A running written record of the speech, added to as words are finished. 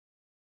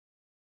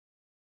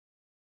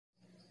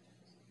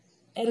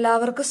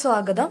എല്ലാവർക്കും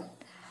സ്വാഗതം.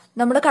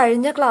 നമ്മൾ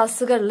കഴിഞ്ഞ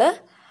ക്ലാസ്സുകളിൽ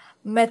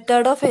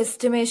മെത്തേഡ് ഓഫ്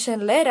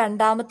എസ്റ്റിമേഷനിലെ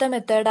രണ്ടാമത്തെ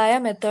മെത്തേഡായ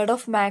മെത്തേഡ്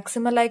ഓഫ്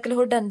മാക്സിമം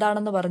ലൈക്ലിഹുഡ്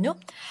എന്താണെന്ന് പറഞ്ഞു.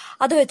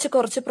 അത് വെച്ച്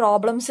കുറച്ച്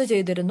പ്രോബ്ലംസ്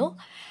ചെയ്തിരുന്നു.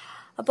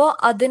 അപ്പോൾ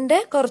അതിന്റെ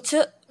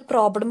കുറച്ച്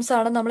പ്രോബ്ലംസ്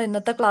ആണ് നമ്മൾ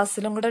ഇന്നത്തെ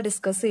ക്ലാസ്സിലും കൂടെ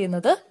ഡിസ്കസ്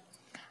ചെയ്യുന്നത്.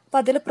 അപ്പൊ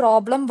അതിൽ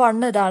പ്രോബ്ലം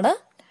 1 ഇതാണ്: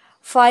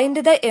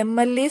 find the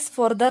MLEs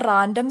for the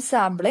random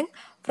sampling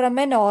from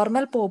A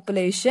normal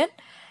population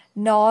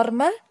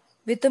normal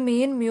with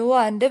mean mu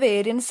and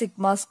variance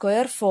sigma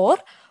square for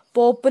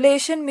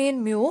population mean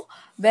mu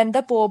when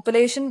the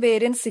population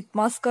variance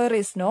sigma square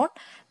is known,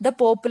 the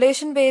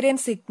population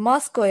variance sigma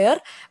square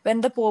when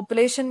the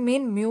population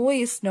mean mu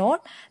is known,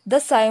 the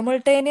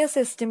simultaneous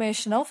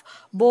estimation of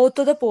both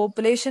the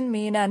population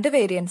mean and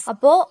variance.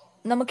 അപ്പോൾ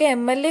നമുക്ക്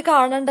MLE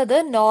കാണേണ്ടത്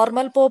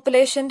normal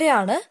പോപ്പുലേഷന്റെ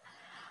ആണ്.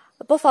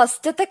 അപ്പോൾ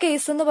ഫസ്റ്റത്തെ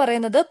case എന്ന്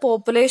പറയുന്നത്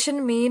population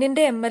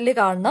മീനിന്റെ MLE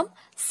കാണണം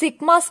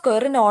സിഗ്മ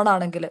സ്ക്വയർ നോൺ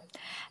ആണെങ്കിൽ.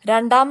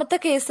 രണ്ടാമത്തെ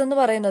കേസ് എന്ന്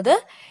പറയുന്നത്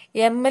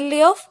MLE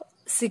ഓഫ്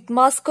സിഗ്മ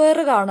സ്ക്വയർ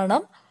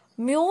കാണണം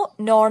മ്യൂ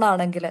നോൺ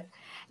ആണെങ്കിൽ.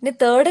 ഇനി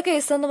തേർഡ്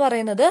കേസ് എന്ന്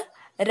പറയുന്നത്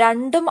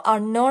രണ്ടും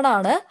അൺനോൺ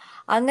ആണ്.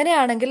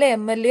 അങ്ങനെയാണെങ്കിൽ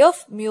MLE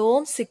ഓഫ്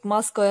മ്യൂവും സിഗ്മ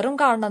സ്ക്വയറും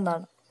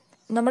കാണണമെന്നാണ്.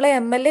 നമ്മൾ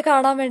MLE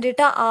കാണാൻ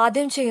വേണ്ടിയിട്ട്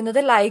ആദ്യം ചെയ്യുന്നത്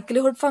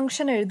ലൈക്ലിഹുഡ്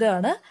ഫംഗ്ഷൻ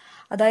എഴുതുകയാണ്.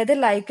 അതായത്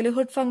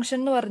ലൈക്ലിഹുഡ് ഫംഗ്ഷൻ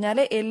എന്ന് പറഞ്ഞാൽ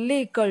L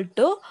equal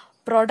to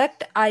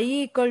product I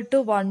equal to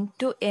 1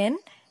 to n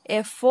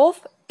f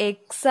of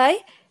xi.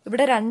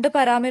 ഇവിടെ രണ്ട്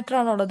പാരാമീറ്റർ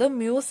ആണുള്ളത്,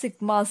 മ്യൂ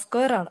സിഗ്മ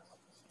സ്ക്വയർ ആണ്.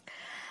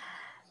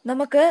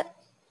 നമുക്ക്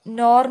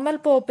നോർമൽ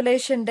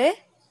പോപ്പുലേഷന്റെ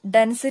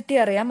ഡെൻസിറ്റി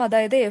അറിയാം.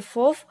 അതായത് F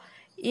of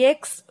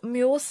X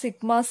mu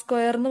sigma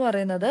square എന്ന്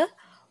പറയുന്നത്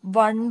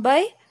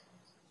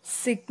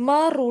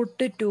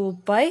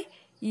 1/σ√2π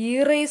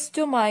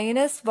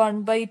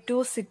e⁻⁻1/2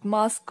 sigma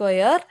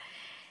square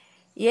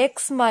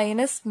X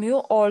minus mu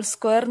all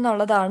square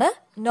എന്നുള്ളതാണ്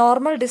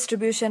നോർമൽ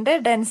ഡിസ്ട്രിബ്യൂഷന്റെ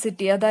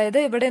ഡെൻസിറ്റി. അതായത്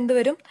ഇവിടെ എന്ത്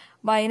വരും?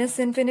 -∞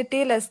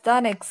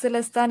 x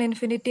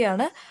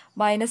ആണ്,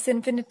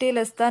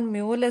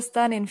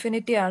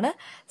 -∞ ആണ്,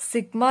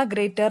 സിഗ്മ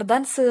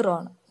 > 0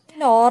 ആണ്.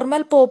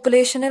 നോർമൽ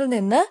പോപ്പുലേഷനിൽ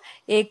നിന്ന്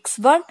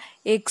x1,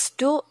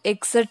 x2,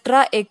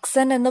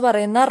 xn എന്ന്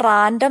പറയുന്ന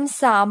റാൻഡം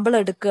സാമ്പിൾ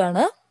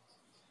എടുക്കുകയാണ്.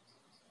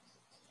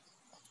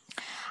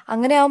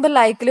 അങ്ങനെയാവുമ്പോൾ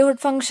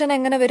ലൈക്ലിഹുഡ് ഫംഗ്ഷൻ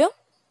എങ്ങനെ വരും?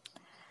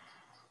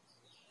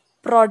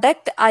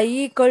 Product I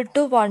equal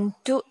to 1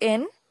 to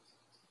n.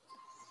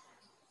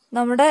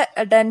 നമ്മുടെ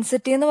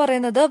ഡെൻസിറ്റി എന്ന്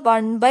പറയുന്നത്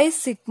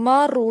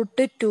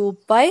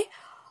 1/σ√2π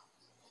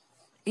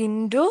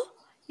into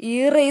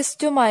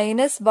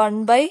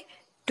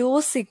e⁻⁻1/2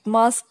 sigma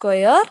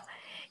square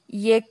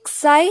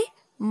xi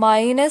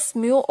minus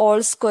mu all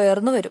square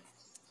എന്ന് വരും.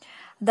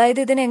 അതായത്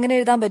ഇതിനെ എങ്ങനെ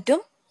എഴുതാൻ പറ്റും?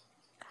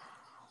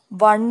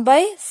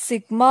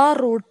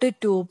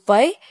 1/σ√2π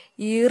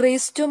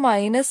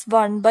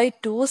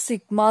e⁻⁻1/2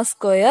 സിഗ്മ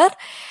സ്ക്വയർ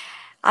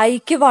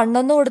ഐക്ക് 1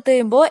 എന്ന് കൊടുത്തു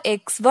കഴിയുമ്പോൾ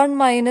x1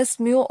 minus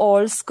mu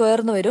all square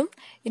എന്ന് വരും.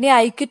 ഇനി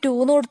ഐക്ക് 2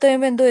 എന്ന് കൊടുത്തു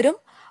കഴിയുമ്പോൾ എന്ത് വരും?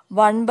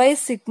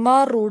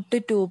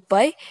 1/σ√2π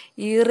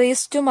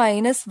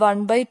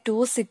e⁻⁻1/2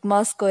 sigma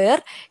square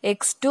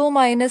x2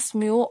 minus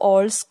mu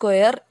all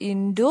square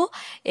into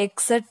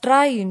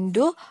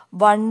into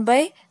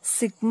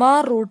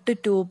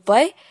 1/σ√2π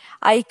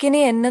ഐക്കിന്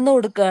n എന്ന്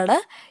കൊടുക്കുകയാണ്.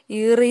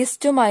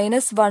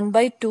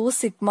 e⁻⁻1/2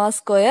 sigma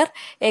square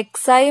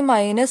xi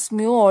minus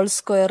mu all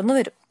square എന്ന്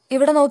വരും.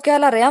 ഇവിടെ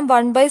നോക്കിയാൽ അറിയാം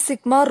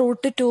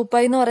 1/σ√2π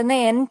എന്ന് പറയുന്ന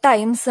n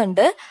ടൈംസ്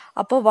ഉണ്ട്.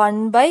 അപ്പൊ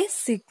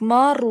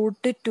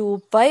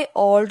 1/σ√2π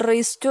ഓൾ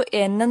റേസ് ടു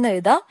n എന്ന്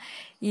എഴുതാം.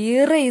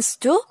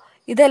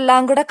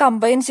 ഇതെല്ലാം കൂടെ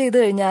കമ്പൈൻ ചെയ്ത്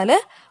കഴിഞ്ഞാൽ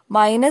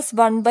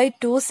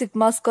 -1/2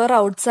 സിഗ്മ സ്ക്വയർ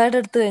ഔട്ട്സൈഡ്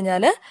എടുത്തു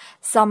കഴിഞ്ഞാൽ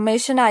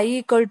summation I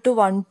equal to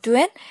 1 to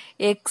n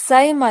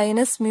xi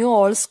minus mu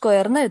all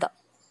square എന്ന് എഴുതാം.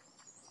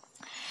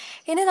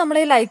 ഇനി നമ്മൾ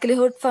ഈ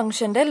ലൈക്ലിഹുഡ്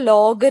ഫംഗ്ഷന്റെ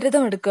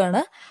ലോഗരിതം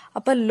എടുക്കുകയാണ്.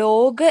 അപ്പൊ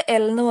ലോഗ്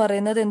L എന്ന്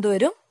പറയുന്നത് എന്ത്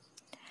വരും?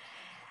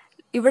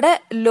 ഇവിടെ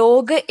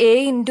ലോഗ് a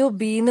ഇൻറ്റു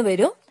ബി എന്ന്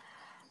വരും.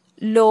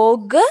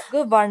 Log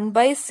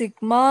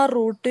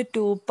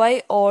 1/σ√2π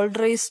whole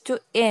raise to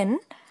n.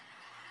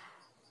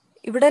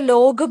 ഇവിടെ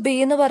ലോഗ് ബി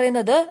എന്ന്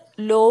പറയുന്നത്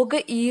log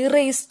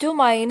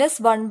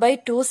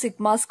e⁻⁻1/2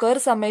 sigma square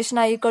summation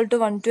I equal to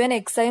 1 to n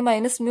xi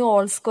minus mu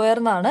all square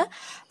എന്നാണ്.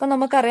 അപ്പൊ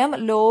നമുക്കറിയാം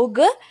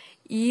ലോഗ്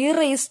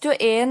e⁻⁴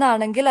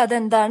 എന്നാണെങ്കിൽ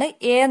അതെന്താണ്?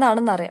 a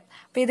എന്നാണെന്ന് അറിയാം.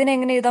 അപ്പൊ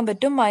ഇതിനെങ്ങനെ എഴുതാൻ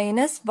പറ്റും?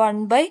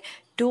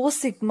 -1/2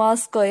 sigma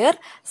square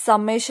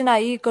summation I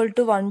equal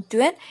to 1 to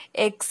n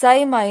xi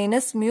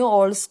minus mu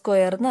all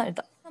square എന്ന്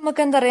എഴുതാം.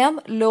 നമുക്ക് എന്തറിയാം?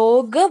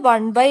 ലോഗ്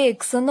 1/x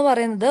എന്ന്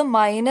പറയുന്നത്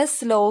മൈനസ്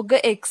ലോഗ്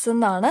x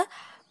എന്നാണ്.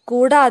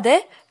 കൂടാതെ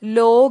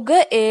ലോഗ്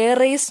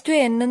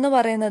a⁻n എന്ന്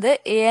പറയുന്നത്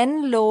n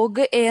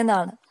ലോഗ് a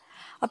എന്നാണ്.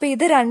 അപ്പൊ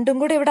ഇത് രണ്ടും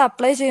കൂടി ഇവിടെ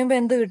അപ്ലൈ ചെയ്യുമ്പോൾ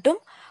എന്ത് കിട്ടും?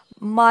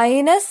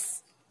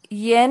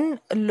 -n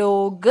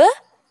ലോഗ്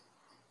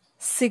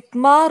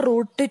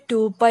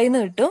σ√2π എന്ന്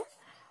കിട്ടും.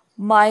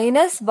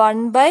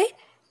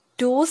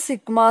 -1/2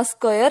 sigma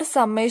square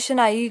summation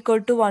I equal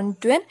to 1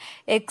 to n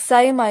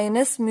xi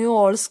minus mu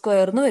all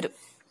square എന്ന് വരും.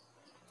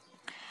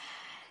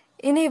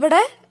 ഇനി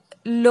ഇവിടെ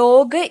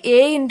ലോഗ് എ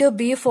ഇൻറ്റു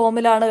ബി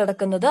ഫോമിലാണ്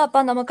കിടക്കുന്നത്. അപ്പൊ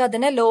നമുക്ക്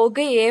അതിനെ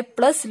log A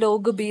plus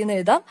log B എന്ന്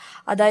എഴുതാം.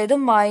 അതായത്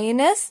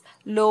minus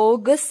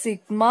log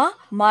sigma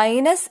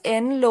minus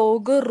N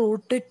log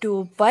root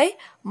 2π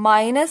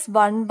minus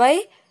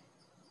 1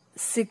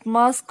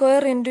 sigma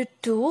square into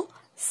 2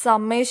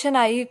 summation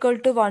I equal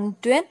to 1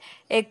 to n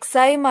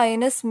xi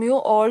minus mu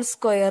all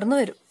square എന്ന്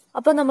വരും.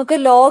 അപ്പൊ നമുക്ക്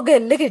ലോഗ്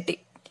എൽ കിട്ടി.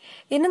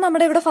 ഇനി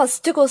നമ്മുടെ ഇവിടെ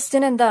ഫസ്റ്റ്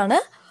ക്വസ്റ്റ്യൻ എന്താണ്?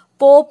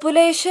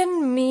 പോപ്പുലേഷൻ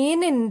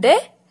മീനിന്റെ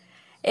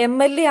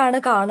MLE ആണ്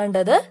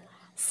കാണേണ്ടത്.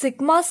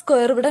 സിഗ്മ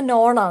സ്ക്വയർ ഇവിടെ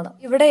നോൺ ആണ്.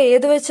 ഇവിടെ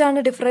ഏത് വെച്ചാണ്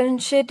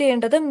ഡിഫറൻഷിയേറ്റ്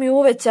ചെയ്യേണ്ടത്? മ്യൂ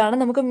വെച്ചാണ്.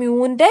 നമുക്ക്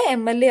മ്യൂവിന്റെ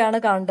MLE ആണ്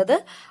കാണേണ്ടത്.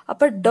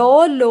 അപ്പൊ ഡോ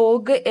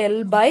log L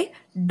by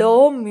Dr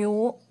mu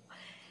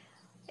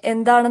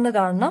എന്താണെന്ന്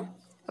കാണണം.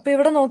 അപ്പൊ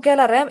ഇവിടെ നോക്കിയാൽ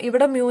അറിയാം,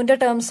 ഇവിടെ മ്യൂവിന്റെ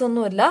ടേംസ്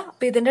ഒന്നുമില്ല.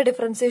 അപ്പൊ ഇതിന്റെ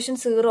ഡിഫറൻസിയേഷൻ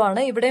 0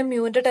 ആണ്. ഇവിടെ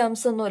മ്യൂവിന്റെ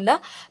ടേംസ് ഒന്നുമില്ല.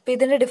 അപ്പൊ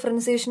ഇതിന്റെ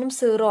ഡിഫറൻസിയേഷനും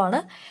 0 ആണ്.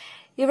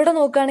 ഇവിടെ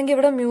നോക്കുകയാണെങ്കിൽ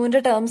ഇവിടെ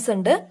മ്യൂവിന്റെ ടേംസ്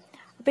ഉണ്ട്.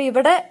 അപ്പൊ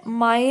ഇവിടെ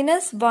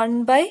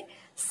 -1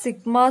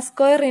 സിഗ്മ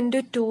സ്ക്വയർ ഇൻറ്റു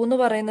 2 എന്ന്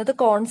പറയുന്നത്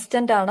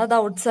കോൺസ്റ്റന്റ് ആണ്. അത്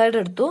ഔട്ട് സൈഡ്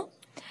എടുത്തു.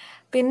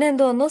 പിന്നെ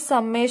എന്ത് വന്നു?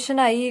 Summation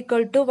I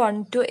equal to 1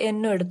 to n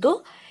എടുത്തു.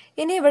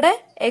 ഇനി ഇവിടെ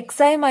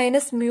xi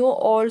മൈനസ് മ്യൂ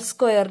ഓൾ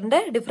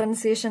സ്ക്വയറിന്റെ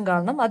ഡിഫറൻസിയേഷൻ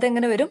കാണണം.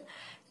 അതെങ്ങനെ വരും?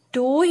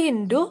 2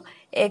 ഇൻറ്റു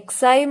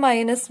xi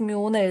മൈനസ്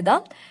മ്യൂ എന്ന്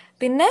എഴുതാം.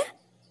 പിന്നെ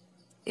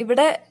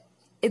ഇവിടെ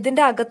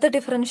ഇതിന്റെ അകത്ത്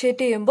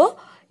ഡിഫറൻഷിയേറ്റ് ചെയ്യുമ്പോൾ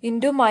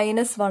ഇൻറ്റു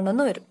 -1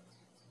 എന്ന് വരും.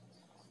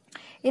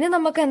 ഇനി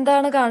നമുക്ക്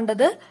എന്താണ്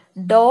കാണേണ്ടത്?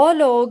 ഡോ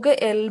ലോഗ്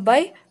എൽ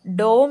ബൈ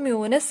ഡോ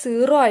മ്യൂവിനെ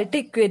 0 ആയിട്ട്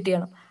ഇക്വേറ്റ്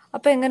ചെയ്യണം.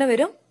 അപ്പൊ എങ്ങനെ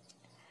വരും?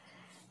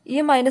 ഈ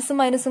മൈനസും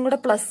മൈനസും കൂടെ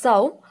പ്ലസ്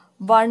ആവും.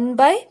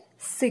 1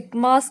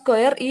 സിഗ്മ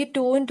സ്ക്വയർ, ഈ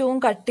 2ഉം 2ഉം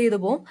കട്ട് ചെയ്ത്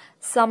പോവും.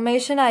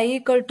 Summation I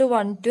equal to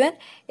 1 to n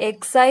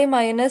xi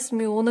minus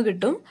mu എന്ന്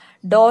കിട്ടും.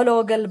 ഡോ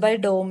log L by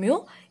Dr mu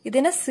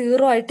ഇതിനെ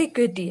 0 ആയിട്ട്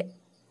ഇക്വേറ്റ് ചെയ്യാം.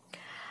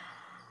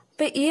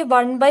 അപ്പൊ ഈ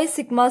 1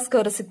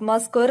 സിഗ്മ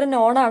സ്ക്വയർ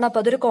നോൺ ആണ്. അപ്പൊ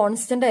അതൊരു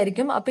കോൺസ്റ്റന്റ്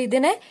ആയിരിക്കും. അപ്പൊ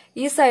ഇതിനെ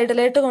ഈ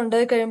സൈഡിലേക്ക്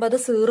കൊണ്ടുപോയി കഴിയുമ്പോൾ അത്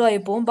 0 ആയി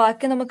പോവും.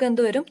 ബാക്കി നമുക്ക്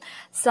എന്ത് വരും?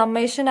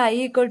 Summation I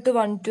equal to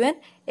 1 to n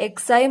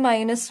xi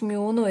minus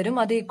mu എന്ന് വരും.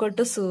 അത് ഈക്വൽ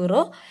ടു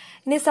 0.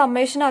 ഇനി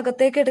സമ്മേഷൻ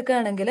അകത്തേക്ക്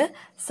എടുക്കുകയാണെങ്കിൽ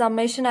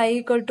summation I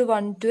equal to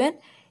 1 to n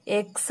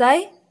xi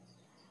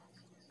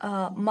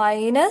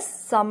minus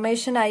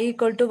summation I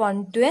equal to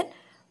 1 to n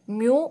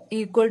mu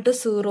equal to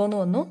 0 എന്ന്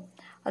വന്നു.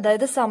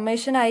 അതായത്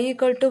summation I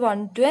equal to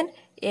 1 to n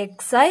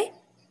xi,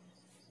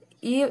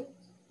 ഈ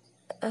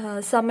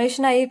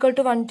summation I equal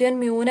to 1 to n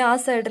മ്യൂവിനെ ആ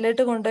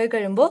സൈഡിലേക്ക് കൊണ്ടുപോയി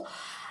കഴിയുമ്പോൾ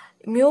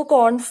മ്യൂ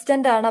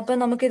കോൺസ്റ്റന്റ് ആണ്. അപ്പൊ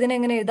നമുക്ക് ഇതിനെ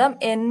എങ്ങനെ എഴുതാം?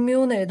 എൻ മ്യൂ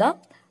എന്ന് എഴുതാം.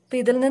 അപ്പൊ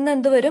ഇതിൽ നിന്ന്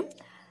എന്ത് വരും?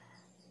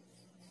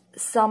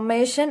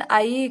 Summation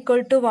I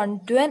equal to 1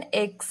 to n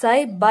xi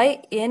by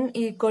n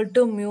equal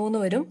to mu എന്ന്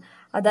വരും.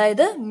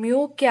 അതായത് മ്യൂ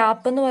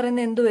ക്യാപ്പ് എന്ന്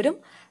പറയുന്നത് എന്ത് വരും?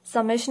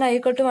 Summation I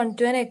equal to 1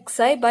 to n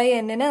xi by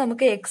n-നെ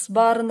നമുക്ക് x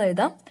ബാർ എന്ന്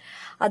എഴുതാം.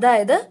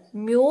 അതായത്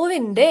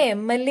മ്യൂവിന്റെ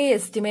MLE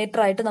എസ്റ്റിമേറ്റർ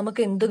ആയിട്ട്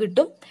നമുക്ക് എന്ത്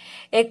കിട്ടും?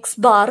 x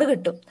ബാർ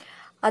കിട്ടും.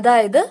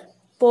 അതായത്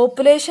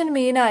പോപ്പുലേഷൻ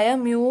മീനായ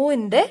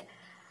മ്യൂവിന്റെ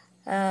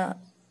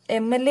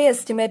MLE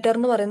എസ്റ്റിമേറ്റർ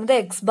എന്ന് പറയുന്നത്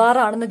x ബാർ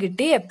ആണെന്ന്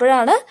കിട്ടി.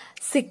 എപ്പോഴാണ്?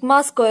 സിഗ്മ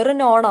സ്ക്വയർ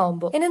നോൺ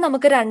ആവുമ്പോൾ. ഇനി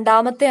നമുക്ക്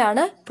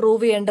രണ്ടാമത്തെയാണ്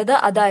പ്രൂവ് ചെയ്യേണ്ടത്.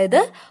 അതായത്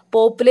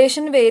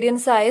പോപ്പുലേഷൻ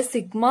വേരിയൻസ് ആയ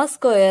സിഗ്മ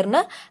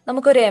സ്ക്വയറിന്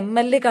നമുക്കൊരു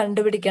MLE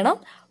കണ്ടുപിടിക്കണം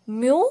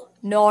മ്യൂ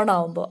നോൺ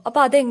ആവുമ്പോൾ. അപ്പൊ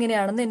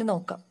അതെങ്ങനെയാണെന്ന് ഇനി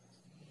നോക്കാം.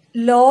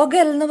 ലോഗ്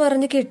എൽ എന്ന്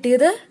പറഞ്ഞ്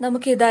കിട്ടിയത്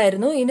നമുക്ക്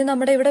ഇതായിരുന്നു. ഇനി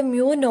നമ്മുടെ ഇവിടെ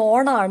മ്യൂ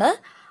നോൺ ആണ്.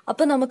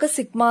 അപ്പൊ നമുക്ക്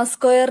സിഗ്മ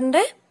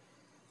സ്ക്വയറിന്റെ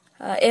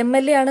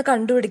MLE ആണ്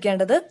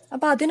കണ്ടുപിടിക്കേണ്ടത്.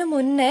 അപ്പൊ അതിനു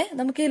മുന്നേ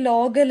നമുക്ക് ഈ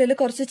ലോഗ് എല്ലിൽ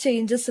കുറച്ച്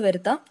ചേഞ്ചസ്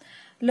വരുത്താം.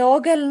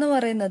 ലോഗ് എൽ എന്ന്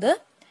പറയുന്നത്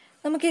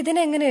നമുക്ക്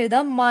ഇതിനെങ്ങനെ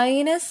എഴുതാം?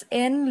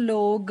 -n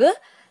log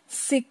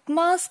sigma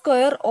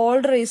square whole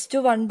raise to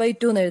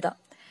 1/2 എന്ന് എഴുതാം.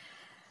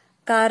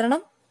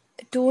 കാരണം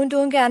 2ഉം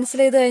 2ഉം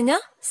ക്യാൻസൽ ചെയ്ത്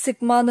കഴിഞ്ഞാൽ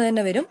സിഗ്മ എന്ന്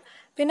തന്നെ വരും.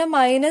 പിന്നെ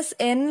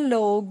 -n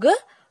log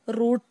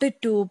root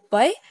 2π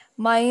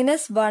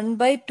minus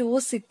 1/2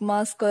 sigma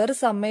square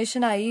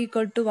summation I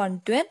equal to 1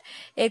 to n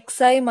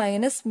xi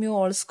minus mu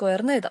all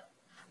square എന്ന് എഴുതാം.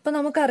 അപ്പൊ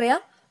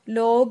നമുക്കറിയാം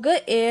log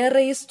A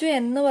raise to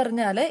n എന്ന്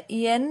പറഞ്ഞാല്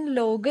n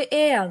ലോഗ്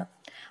എ ആണ്.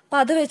 അപ്പൊ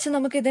അത് വെച്ച്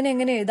നമുക്ക് ഇതിനെ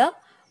എങ്ങനെ എഴുതാം?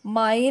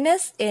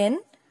 -n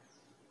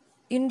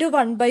ഇൻറ്റു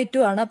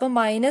 1/2 ആണ്. അപ്പൊ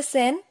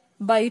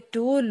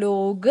 -n/2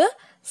 log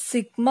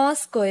sigma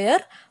square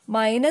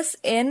minus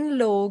n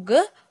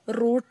log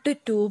root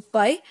 2π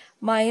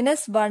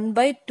minus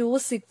 1/2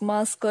 sigma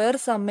square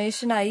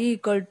summation I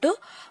equal to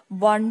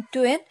 1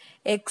 to n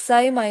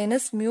xi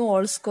minus mu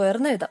all square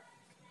എന്ന് എഴുതാം.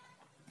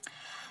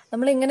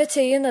 നമ്മൾ ഇങ്ങനെ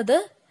ചെയ്യുന്നത്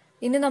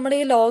ഇനി നമ്മൾ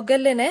ഈ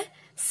ലോഗലിനെ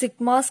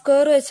സിഗ്മ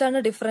സ്ക്വയർ വെച്ചാണ്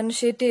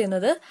ഡിഫറൻഷിയേറ്റ്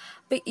ചെയ്യുന്നത്.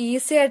 അപ്പൊ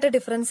ഈസി ആയിട്ട്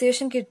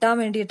ഡിഫറൻസിയേഷൻ കിട്ടാൻ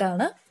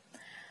വേണ്ടിയിട്ടാണ്.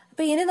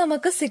 അപ്പൊ ഇനി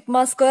നമുക്ക്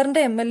സിഗ്മ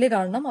സ്ക്വയറിന്റെ MLE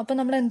കാണണം. അപ്പൊ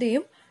നമ്മൾ എന്ത്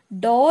ചെയ്യും?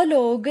 ഡോ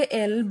log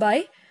L by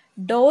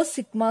Dr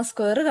sigma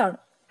square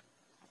കാണും.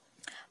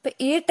 അപ്പൊ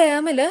ഈ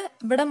ടേമില്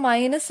ഇവിടെ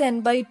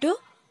 -n/2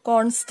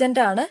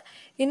 കോൺസ്റ്റന്റ് ആണ്.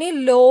 ഇനി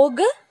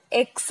ലോഗ്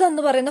എക്സ്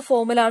എന്ന് പറയുന്ന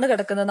ഫോമിലാണ്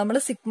കിടക്കുന്നത്. നമ്മൾ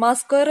സിഗ്മ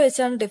സ്ക്വയർ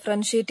വെച്ചാണ്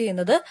ഡിഫറൻഷിയേറ്റ്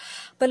ചെയ്യുന്നത്.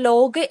 അപ്പൊ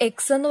ലോഗ്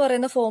എക്സ് എന്ന്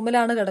പറയുന്ന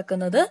ഫോമിലാണ്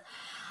കിടക്കുന്നത്.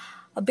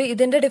 അപ്പൊ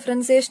ഇതിന്റെ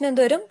ഡിഫറൻസിയേഷൻ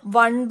എന്ത് വരും?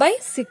 1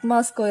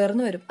 സിഗ്മ സ്ക്വയർ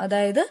എന്ന് വരും.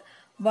 അതായത്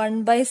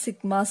 1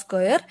 സിഗ്മ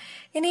സ്ക്വയർ.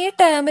 ഇനി ഈ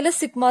ടേമില്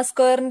സിഗ്മ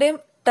സ്ക്വയറിന്റെയും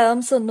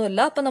ടേംസ് ഒന്നുമില്ല.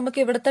 അപ്പൊ നമുക്ക്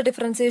ഇവിടുത്തെ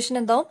ഡിഫറൻസിയേഷൻ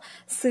എന്താവും?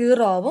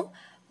 0 ആവും.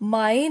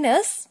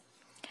 മൈനസ്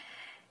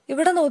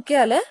ഇവിടെ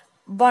നോക്കിയാല്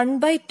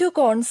 1/2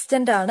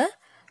 കോൺസ്റ്റന്റ് ആണ്.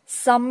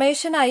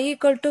 Summation i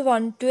equal to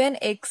 1 to n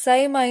xi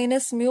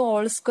minus mu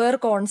all square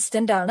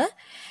constant ആണ്.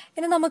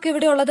 ഇനി നമുക്ക്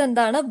ഇവിടെ ഉള്ളത്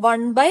എന്താണ്?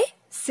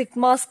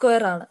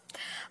 1/σ² ആണ്.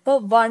 അപ്പോൾ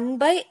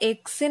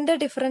 1/xന്റെ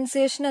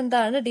ഡിഫറൻസിയേഷൻ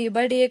എന്താണ്?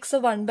 d/dx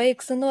 1/x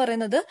എന്ന്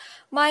പറയുന്നത്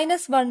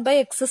മൈനസ്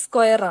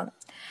 1/x² ആണ്.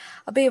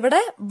 അപ്പൊ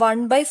ഇവിടെ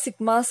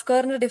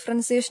 1/σ²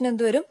 ഡിഫറൻസിയേഷൻ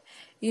എന്ത് വരും?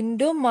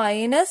 ഇൻറ്റു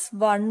മൈനസ്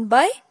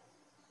 1/σ²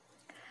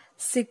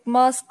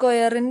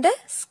 സ്ക്വയർ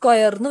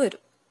എന്ന്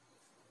വരും.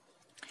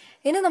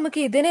 ഇനി നമുക്ക്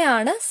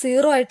ഇതിനെയാണ്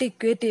 0 ആയിട്ട്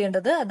ഇക്വേറ്റ്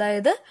ചെയ്യേണ്ടത്.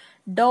 അതായത്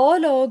ഡോ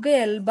log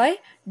L by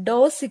Dr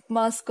σ²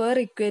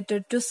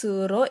 equated to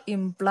 0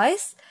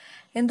 implies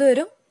എന്ത്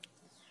വരും?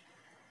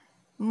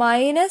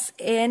 Minus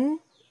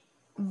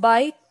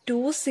n/2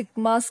 σ².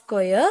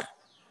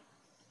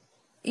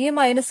 ഈ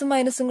മൈനസും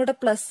മൈനസും കൂടെ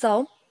പ്ലസ്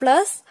ആവും.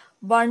 പ്ലസ്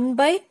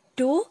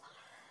 1/2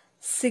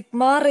 σ⁴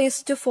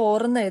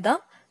 എന്ന് എഴുതാം.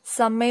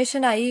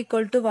 Summation i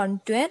equal to 1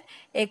 to n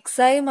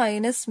xi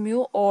minus mu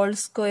all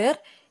square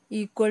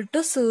equal to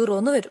 0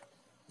 എന്ന് വരും.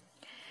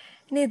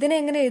 ഇനി ഇതിനെ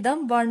എങ്ങനെ എഴുതാം?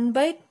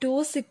 1/2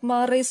 σ⁴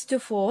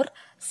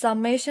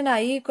 summation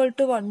i equal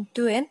to 1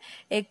 to n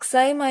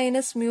xi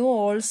minus mu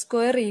all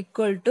square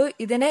equal to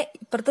ഇതിനെ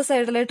ഇപ്പുറത്തെ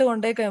സൈഡിലായിട്ട്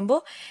കൊണ്ടുപോയി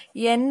കഴിയുമ്പോൾ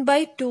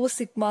n/2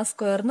 σ²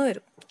 എന്ന്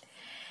വരും.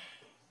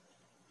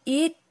 ഈ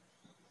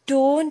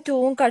 2ഉം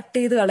 2ഉം കട്ട്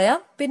ചെയ്ത് കളയാം.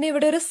 പിന്നെ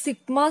ഇവിടെ ഒരു σ²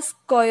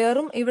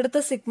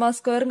 ഇവിടുത്തെ σ²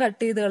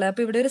 കട്ട് ചെയ്ത് കളയാം.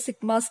 അപ്പൊ ഇവിടെ ഒരു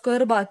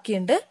σ²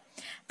 ബാക്കിയുണ്ട്.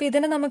 അപ്പൊ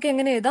ഇതിനെ നമുക്ക്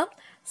എങ്ങനെ എഴുതാം?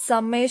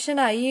 Summation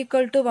i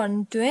equal to 1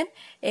 to n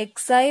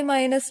xi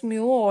minus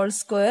mu all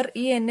square.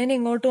 ഈ എന്നിനെ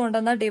ഇങ്ങോട്ട്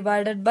കൊണ്ടുവന്നാൽ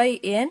divided by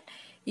n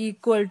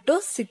equal to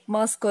σ²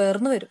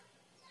 എന്ന് വരും.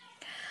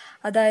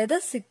 അതായത്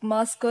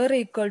σ²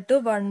 equal to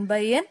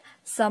 1/n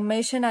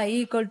summation i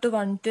equal to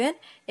 1 to n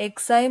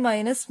xi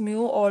minus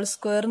mu all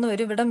square എന്ന്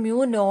വരും. ഇവിടെ മ്യൂ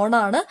നോൺ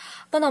ആണ്.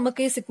 അപ്പൊ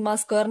നമുക്ക് ഈ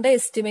σ²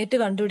 എസ്റ്റിമേറ്റ്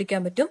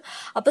കണ്ടുപിടിക്കാൻ പറ്റും.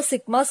 അപ്പൊ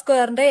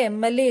σ²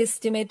 MLE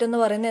എസ്റ്റിമേറ്റ് എന്ന്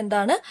പറയുന്നത്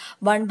എന്താണ്?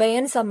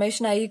 1/n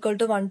summation i equal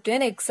to 1 to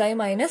n xi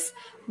minus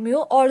mu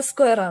all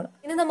square ആണ്.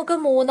 ഇനി നമുക്ക്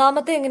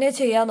മൂന്നാമത്തെ എങ്ങനെയാ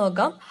ചെയ്യാൻ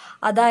നോക്കാം.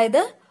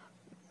 അതായത്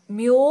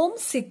മ്യൂവും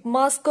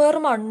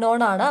σ² അൺനോൺ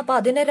ആണ്. അപ്പൊ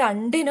അതിന്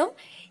രണ്ടിനും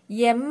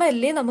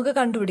MLE നമുക്ക്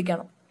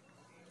കണ്ടുപിടിക്കണം.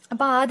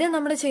 അപ്പൊ ആദ്യം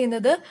നമ്മൾ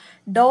ചെയ്യുന്നത്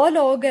ഡോ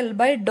log L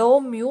by Dr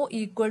mu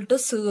equal to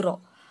 0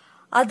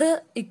 അത്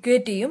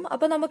ഇക്വേറ്റ് ചെയ്യും.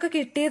 അപ്പൊ നമുക്ക്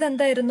കിട്ടിയത്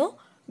എന്തായിരുന്നു?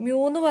 മ്യൂ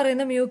എന്ന്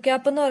പറയുന്ന മ്യൂ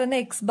ക്യാപ്പ് എന്ന് പറയുന്ന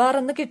എക്സ് ബാർ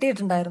എന്ന്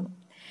കിട്ടിയിട്ടുണ്ടായിരുന്നു.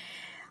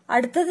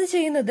 അടുത്തത്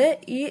ചെയ്യുന്നത്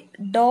ഈ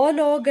ഡോ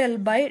log L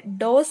by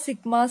Dr σ²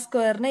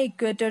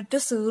 equated to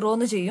 0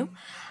 എന്ന് ചെയ്യും.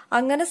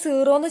 അങ്ങനെ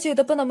 0 എന്ന്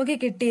ചെയ്തപ്പോൾ നമുക്ക്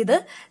കിട്ടിയത്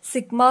σ²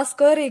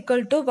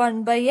 equal to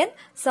 1/n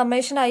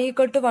summation i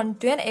equal to 1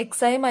 to n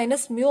xi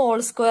minus mu all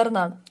square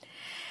എന്നാണ്.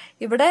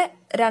 ഇവിടെ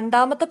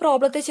രണ്ടാമത്തെ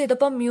പ്രോബ്ലത്തിൽ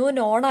ചെയ്തപ്പോൾ മ്യൂ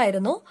നോൺ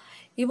ആയിരുന്നു.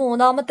 ഈ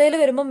മൂന്നാമത്തേൽ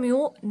വരുമ്പോൾ മ്യൂ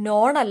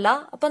നോൺ അല്ല.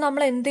 അപ്പൊ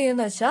നമ്മൾ എന്ത്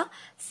ചെയ്യുന്ന വെച്ചാൽ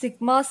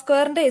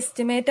σ²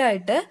 എസ്റ്റിമേറ്റ്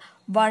ആയിട്ട്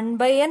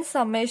 1/n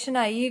summation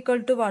i equal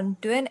to 1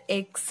 to n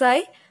xi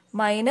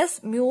minus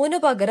മ്യൂന്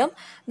പകരം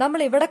നമ്മൾ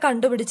ഇവിടെ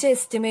കണ്ടുപിടിച്ച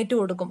എസ്റ്റിമേറ്റ്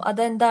കൊടുക്കും.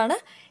 അതെന്താണ്?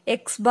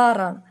 എക്സ് ബാർ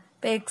ആണ്.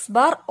 അപ്പൊ എക്സ്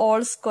ബാർ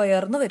ഓൾ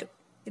സ്ക്വയർ എന്ന് വരും.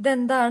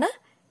 ഇതെന്താണ്?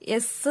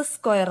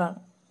 s² ആണ്.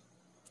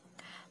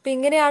 അപ്പൊ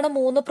ഇങ്ങനെയാണ്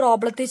 3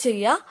 പ്രോബ്ലത്തിൽ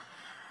ചെയ്യുക.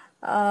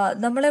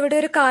 നമ്മളിവിടെ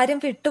ഒരു കാര്യം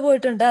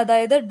വിട്ടുപോയിട്ടുണ്ട്.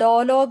 അതായത് ഡോ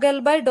log L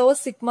by Dr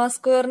σ²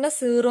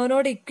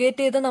 0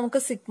 equate ചെയ്ത് നമുക്ക്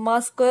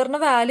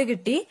σ² വാല്യൂ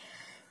കിട്ടി.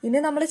 ഇനി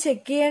നമ്മൾ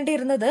check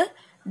ചെയ്യേണ്ടിയിരുന്നത്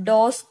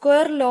Dr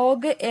square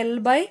log L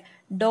by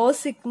Dr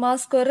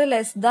σ²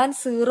 less than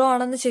 0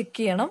 ആണെന്ന് ചെക്ക്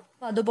ചെയ്യണം.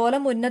 അതുപോലെ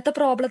മുന്നത്തെ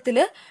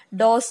പ്രോബ്ലത്തില്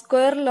ഡോ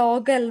square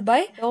log L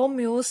by Dr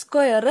mu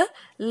square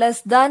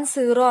less than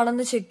 0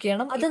 ആണെന്ന് ചെക്ക്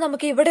ചെയ്യണം. അത്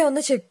നമുക്ക് ഇവിടെ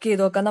ഒന്ന് ചെക്ക്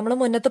ചെയ്ത് നോക്കാം. നമ്മൾ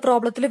മുന്നത്തെ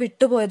പ്രോബ്ലത്തിൽ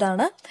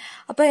വിട്ടുപോയതാണ്.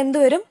 അപ്പൊ എന്ത്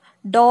വരും?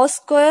 ഡോ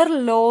square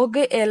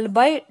log L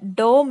by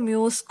Dr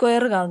mu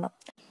square കാണണം.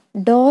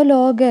 ഡോ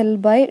log L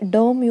by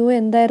Dr mu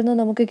എന്തായിരുന്നു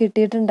നമുക്ക്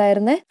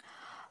കിട്ടിയിട്ടുണ്ടായിരുന്നേ?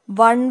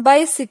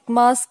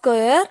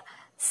 1/σ²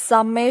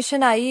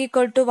 summation i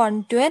equal to 1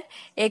 to n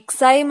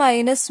xi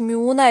minus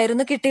mu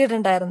എന്നായിരുന്നു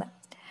കിട്ടിയിട്ടുണ്ടായിരുന്നത്.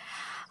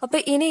 അപ്പൊ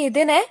ഇനി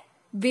ഇതിനെ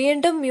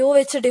വീണ്ടും മ്യൂ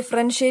വെച്ച്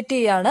ഡിഫറൻഷിയേറ്റ്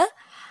ചെയ്യാണ്.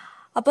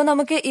 അപ്പൊ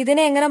നമുക്ക്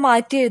ഇതിനെ എങ്ങനെ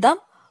മാറ്റി എഴുതാം?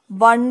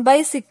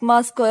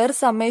 1/σ²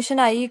 summation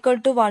i equal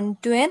to 1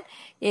 to n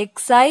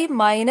xi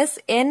minus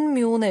n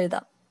mu എന്ന്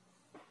എഴുതാം.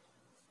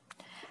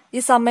 ഈ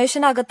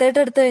സമ്മേഷൻ അകത്തേട്ട്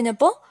എടുത്തു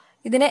കഴിഞ്ഞപ്പോ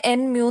ഇതിനെ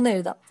n മ്യൂ എന്ന്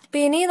എഴുതാം. അപ്പൊ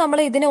ഇനി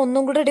നമ്മൾ ഇതിനെ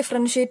ഒന്നും കൂടെ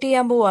ഡിഫറൻഷിയേറ്റ്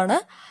ചെയ്യാൻ പോവാണ്.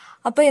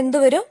 അപ്പൊ എന്ത്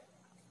വരും?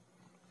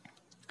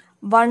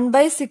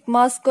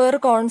 1/σ²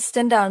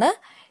 കോൺസ്റ്റന്റ് ആണ്.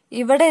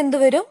 ഇവിടെ എന്ത്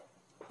വരും?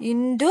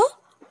 ഇൻറ്റു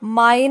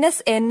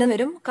മൈനസ് n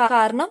വരും.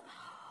 കാരണം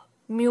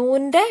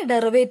മ്യൂന്റെ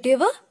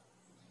ഡെറിവേറ്റീവ്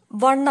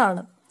 1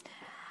 ആണ്.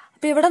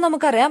 അപ്പൊ ഇവിടെ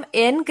നമുക്കറിയാം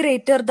n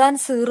ഗ്രേറ്റർ ദാൻ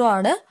 0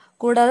 ആണ്.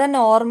 കൂടാതെ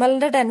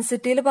നോർമലിന്റെ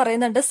ഡെൻസിറ്റിയിൽ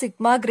പറയുന്നുണ്ട്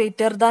സിഗ്മ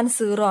ഗ്രേറ്റർ ദാൻ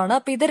 0 ആണ്.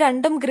 അപ്പൊ ഇത്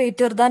രണ്ടും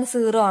ഗ്രേറ്റർ ദാൻ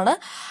 0 ആണ്.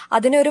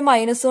 അതിനെ ഒരു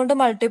മൈനസ് കൊണ്ട്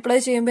മൾട്ടിപ്ലൈ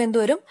ചെയ്യുമ്പോൾ എന്ത്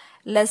വരും?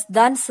 ലെസ്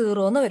ദാൻ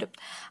 0 എന്ന് വരും.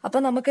 അപ്പൊ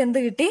നമുക്ക് എന്ത്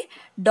കിട്ടി?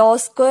 ഡോ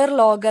square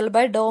log L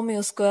by Dr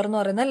mu square എന്ന്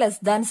പറയുന്നത്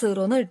ലെസ് ദാൻ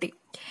 0 എന്ന് കിട്ടി.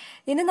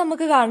 ഇനി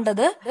നമുക്ക്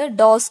കാണേണ്ടത്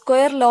ഡോ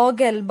square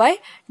log L by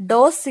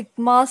Dr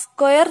sigma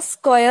square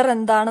square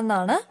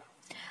എന്താണെന്നാണ്.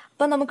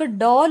 അപ്പൊ നമുക്ക്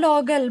ഡോ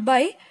log L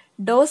by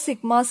Dr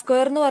sigma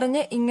square എന്ന്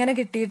പറഞ്ഞ് ഇങ്ങനെ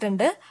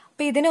കിട്ടിയിട്ടുണ്ട്.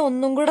 അപ്പൊ ഇതിനെ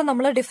ഒന്നും കൂടെ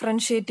നമ്മൾ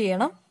ഡിഫറൻഷിയേറ്റ്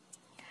ചെയ്യണം.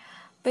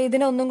 അപ്പൊ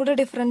ഇതിനെ ഒന്നും കൂടെ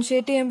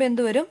ഡിഫറൻഷിയേറ്റ് ചെയ്യുമ്പോൾ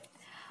എന്ത് വരും?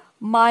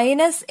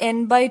 മൈനസ് എൻ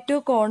ബൈ 2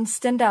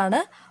 കോൺസ്റ്റന്റ് ആണ്,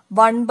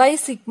 1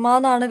 സിഗ്മ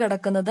എന്നാണ്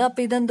കിടക്കുന്നത്. അപ്പൊ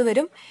ഇതെന്ത്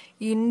വരും?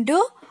 Into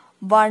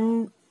 1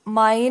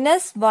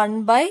 minus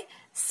 1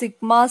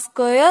 sigma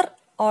square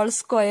whole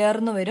square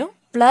എന്ന് വരും.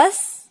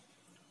 Plus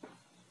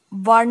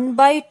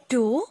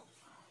 1/2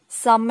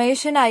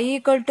 summation I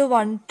equal to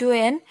 1 to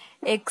n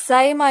X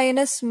I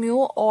minus mu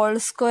all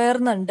square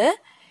എന്നുണ്ട്.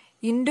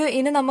 ഇൻറ്റു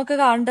ഇനി നമുക്ക്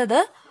കാണേണ്ടത്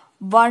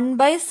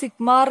 1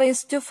 സിഗ്മ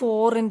റേസ് ടു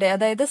 4ന്റെ,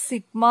 അതായത്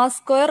സിഗ്മ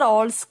സ്ക്വയർ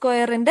ഓൾ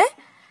സ്ക്വയറിന്റെ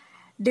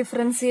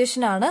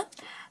ഡിഫറൻസിയേഷൻ ആണ്.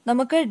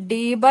 നമുക്ക്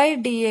D by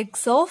D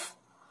X of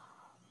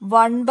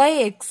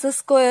 1/x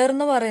square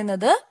എന്ന്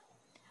പറയുന്നത്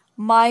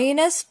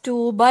മൈനസ്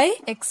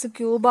 2/x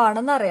ക്യൂബ്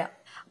ആണെന്ന് അറിയാം.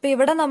 അപ്പൊ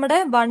ഇവിടെ നമ്മുടെ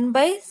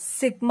 1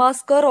 സിഗ്മ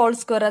സ്ക്വയർ ഓൾ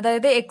സ്ക്വയർ,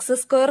 അതായത് എക്സ്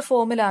സ്ക്വയർ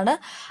ഫോമിലാണ്.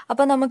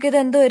 അപ്പൊ നമുക്കിത്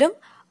എന്ത് വരും?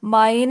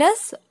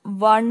 Minus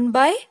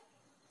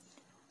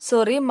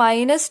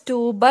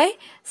 2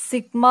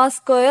 sigma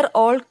square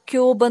whole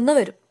cube എന്ന്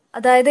വരും.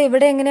 അതായത്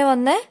ഇവിടെ എങ്ങനെ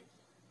വന്നേ?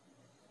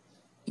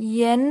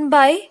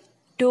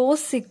 n/2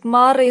 സിഗ്മ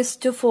റേസ്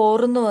ടു 4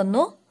 എന്ന്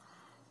വന്നു.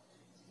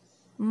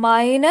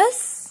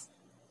 മൈനസ്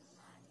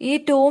ഈ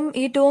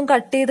ടൂവും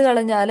കട്ട് ചെയ്ത്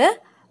കളഞ്ഞാല്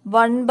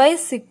 1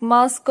 sigma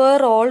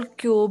square whole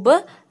cube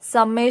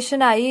summation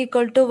I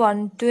equal to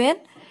 1 to n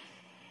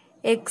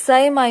X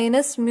I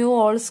minus mu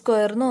all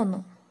square എന്ന് വന്നു.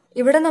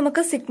 ഇവിടെ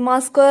നമുക്ക് സിഗ്മ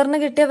സ്ക്വയറിന്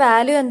കിട്ടിയ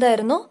വാല്യൂ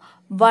എന്തായിരുന്നു?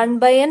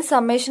 1/n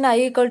summation I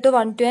equal to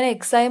 1 to n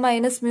X I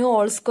minus mu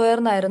all square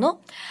എന്നായിരുന്നു.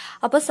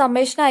 അപ്പൊ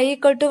summation I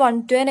equal to 1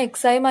 to n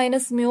X I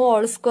minus mu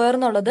all square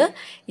എന്നുള്ളത്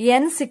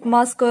n സിഗ്മ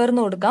സ്ക്വയർ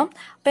എന്ന് കൊടുക്കാം.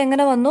 അപ്പൊ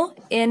എങ്ങനെ വന്നു?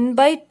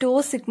 n/2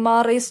 sigma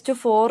raise to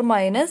 4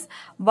 minus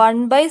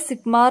 1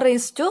 sigma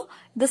raise to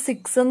ഇത്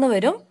 6 എന്ന്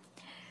വരും.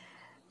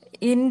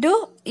 ഇൻറ്റു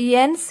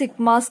n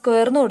സിഗ്മ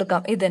സ്ക്വയർ എന്ന്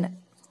കൊടുക്കാം ഇതിന്.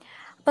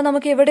 അപ്പൊ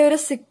നമുക്ക് ഇവിടെ ഒരു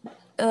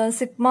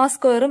സിഗ്മ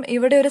സ്ക്വയറും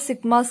ഇവിടെ ഒരു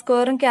സിഗ്മ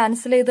സ്ക്വയറും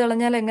ക്യാൻസൽ ചെയ്ത്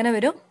കളഞ്ഞാൽ എങ്ങനെ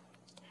വരും?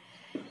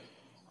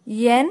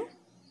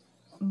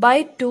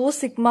 n/2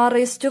 sigma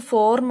raise to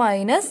 4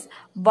 minus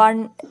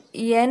 1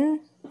 n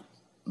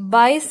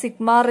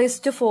sigma raise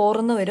to 4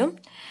 എന്ന് വരും.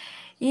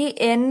 ഈ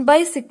n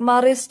sigma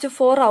raise to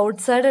 4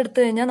 out side എടുത്തു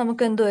കഴിഞ്ഞാൽ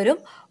നമുക്ക് എന്ത് വരും?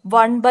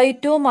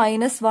 1/2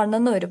 മൈനസ് 1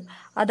 എന്ന് വരും.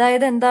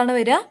 അതായത് എന്താണ്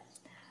വരിക?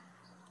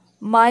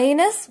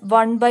 Minus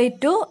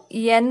 1/2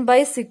 n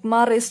sigma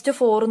raise to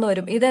 4 എന്ന്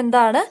വരും.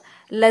 ഇതെന്താണ്?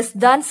 ലെസ്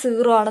ദാൻ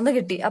 0 ആണെന്ന്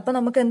കിട്ടി. അപ്പൊ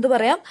നമുക്ക് എന്ത്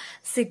പറയാം?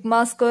 സിഗ്മ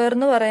സ്ക്വയർ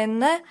എന്ന്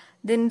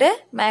പറയുന്നതിന്റെ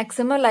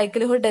മാക്സിമം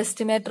ലൈക്ലിഹുഡ്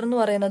എസ്റ്റിമേറ്റർ എന്ന്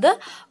പറയുന്നത്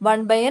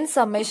 1/n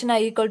summation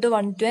I equal to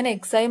 1 to n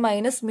X I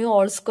minus mu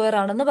all square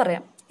ആണെന്ന്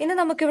പറയാം. ഇനി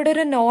നമുക്കിവിടെ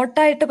ഒരു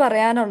നോട്ടായിട്ട്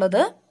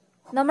പറയാനുള്ളത്,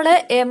 നമ്മള്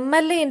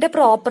MLEന്റെ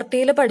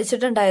പ്രോപ്പർട്ടിയിൽ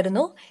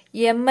പഠിച്ചിട്ടുണ്ടായിരുന്നു,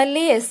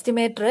 MLE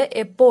എസ്റ്റിമേറ്റർ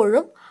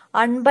എപ്പോഴും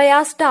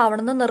അൺബയാസ്ഡ്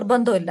ആവണമെന്ന്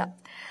നിർബന്ധമില്ല.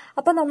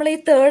 അപ്പൊ നമ്മൾ ഈ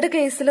തേർഡ്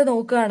കേസിൽ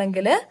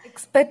നോക്കുകയാണെങ്കിൽ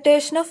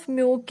എക്സ്പെക്ടേഷൻ ഓഫ്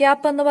മ്യൂ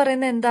ക്യാപ്പ് എന്ന്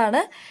പറയുന്നത്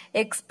എന്താണ്?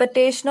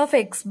 എക്സ്പെക്ടേഷൻ ഓഫ്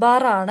എക്സ്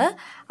ബാർ ആണ്.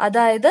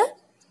 അതായത്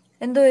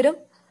എന്ത് വരും?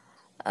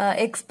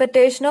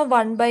 Expectation of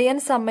 1/n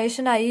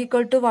summation I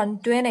equal to 1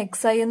 to n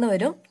X I എന്ന്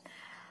വരും.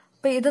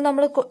 അപ്പൊ ഇത്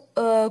നമ്മൾ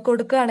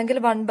കൊടുക്കുകയാണെങ്കിൽ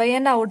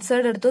 1/n ഔട്ട്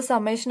സൈഡ് എടുത്തു,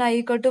 summation I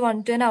equal to 1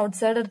 to n out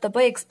side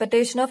എടുത്തപ്പോൾ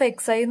എക്സ്പെക്ടേഷൻ ഓഫ്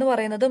എക്സ് ഐ എന്ന്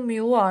പറയുന്നത്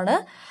മ്യൂ ആണ്.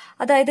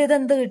 അതായത് ഇത്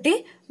എന്ത് കിട്ടി?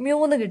 മ്യൂ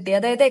എന്ന് കിട്ടി.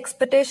 അതായത്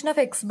എക്സ്പെക്ടേഷൻ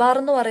ഓഫ് എക്സ് ബാർ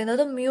എന്ന്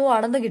പറയുന്നത് മ്യൂ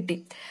ആണെന്ന് കിട്ടി.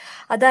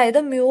 അതായത്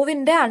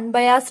മ്യൂവിന്റെ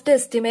അൺബയാസ്ഡ്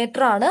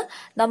എസ്റ്റിമേറ്റർ ആണ്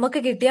നമുക്ക്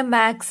കിട്ടിയ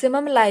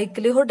മാക്സിമം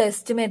ലൈക്ലിഹുഡ്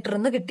എസ്റ്റിമേറ്റർ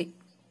എന്ന് കിട്ടി.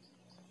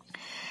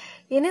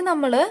 ഇനി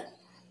നമ്മള്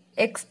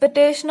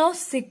expectation of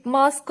sigma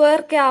square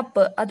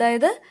cap,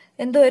 അതായത്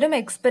എന്ത് വരും?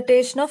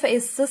 എക്സ്പെക്ടേഷൻ ഓഫ്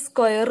എസ്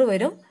സ്ക്വയർ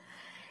വരും.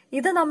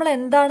 ഇത് നമ്മൾ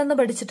എന്താണെന്ന്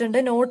പഠിച്ചിട്ടുണ്ട്?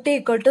 Not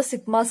equal to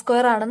sigma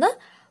square ആണെന്ന്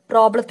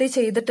പ്രോബ്ലത്തിൽ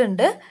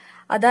ചെയ്തിട്ടുണ്ട്.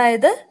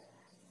 അതായത്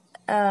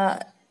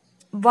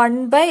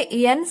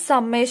 1/n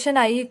summation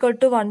I equal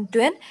to 1 to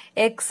n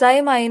X I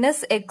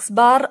minus X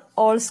bar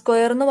all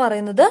square എന്ന്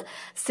പറയുന്നത്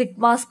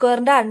സിഗ്മ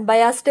സ്ക്വയറിന്റെ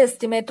അൺബയാസ്ഡ്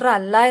എസ്റ്റിമേറ്റർ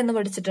അല്ല എന്ന്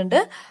പഠിച്ചിട്ടുണ്ട്.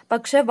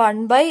 പക്ഷെ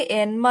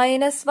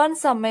 1/n-1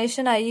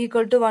 summation I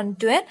equal to 1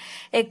 to n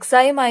X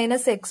I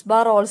minus X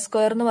bar all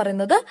square എന്ന്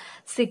പറയുന്നത്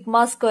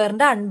sigma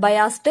സ്ക്വയറിന്റെ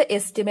അൺബയാസ്ഡ്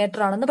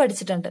എസ്റ്റിമേറ്റർ ആണെന്ന്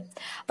പഠിച്ചിട്ടുണ്ട്.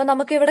 അപ്പൊ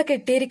നമുക്ക് ഇവിടെ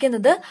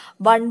കിട്ടിയിരിക്കുന്നത്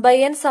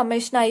 1/n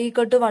summation I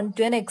equal to 1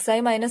 to n X I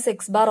minus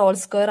X bar all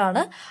square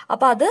ആണ്.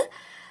 അപ്പൊ അത്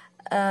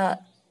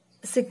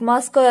സിഗ്മ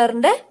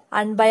സ്ക്വയറിന്റെ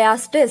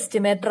അൺബയാസ്ഡ്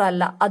എസ്റ്റിമേറ്റർ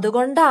അല്ല.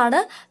 അതുകൊണ്ടാണ്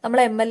നമ്മൾ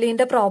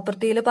MLEന്റെ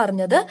പ്രോപ്പർട്ടിയിൽ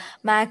പറഞ്ഞത്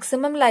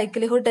മാക്സിമം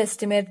ലൈക്ലിഹുഡ്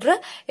എസ്റ്റിമേറ്റർ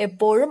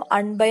എപ്പോഴും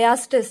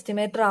അൺബയാസ്ഡ്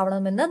എസ്റ്റിമേറ്റർ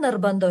ആവണമെന്ന്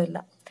നിർബന്ധമില്ല.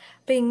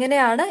 അപ്പൊ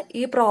ഇങ്ങനെയാണ്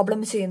ഈ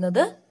പ്രോബ്ലം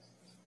ചെയ്യുന്നത്.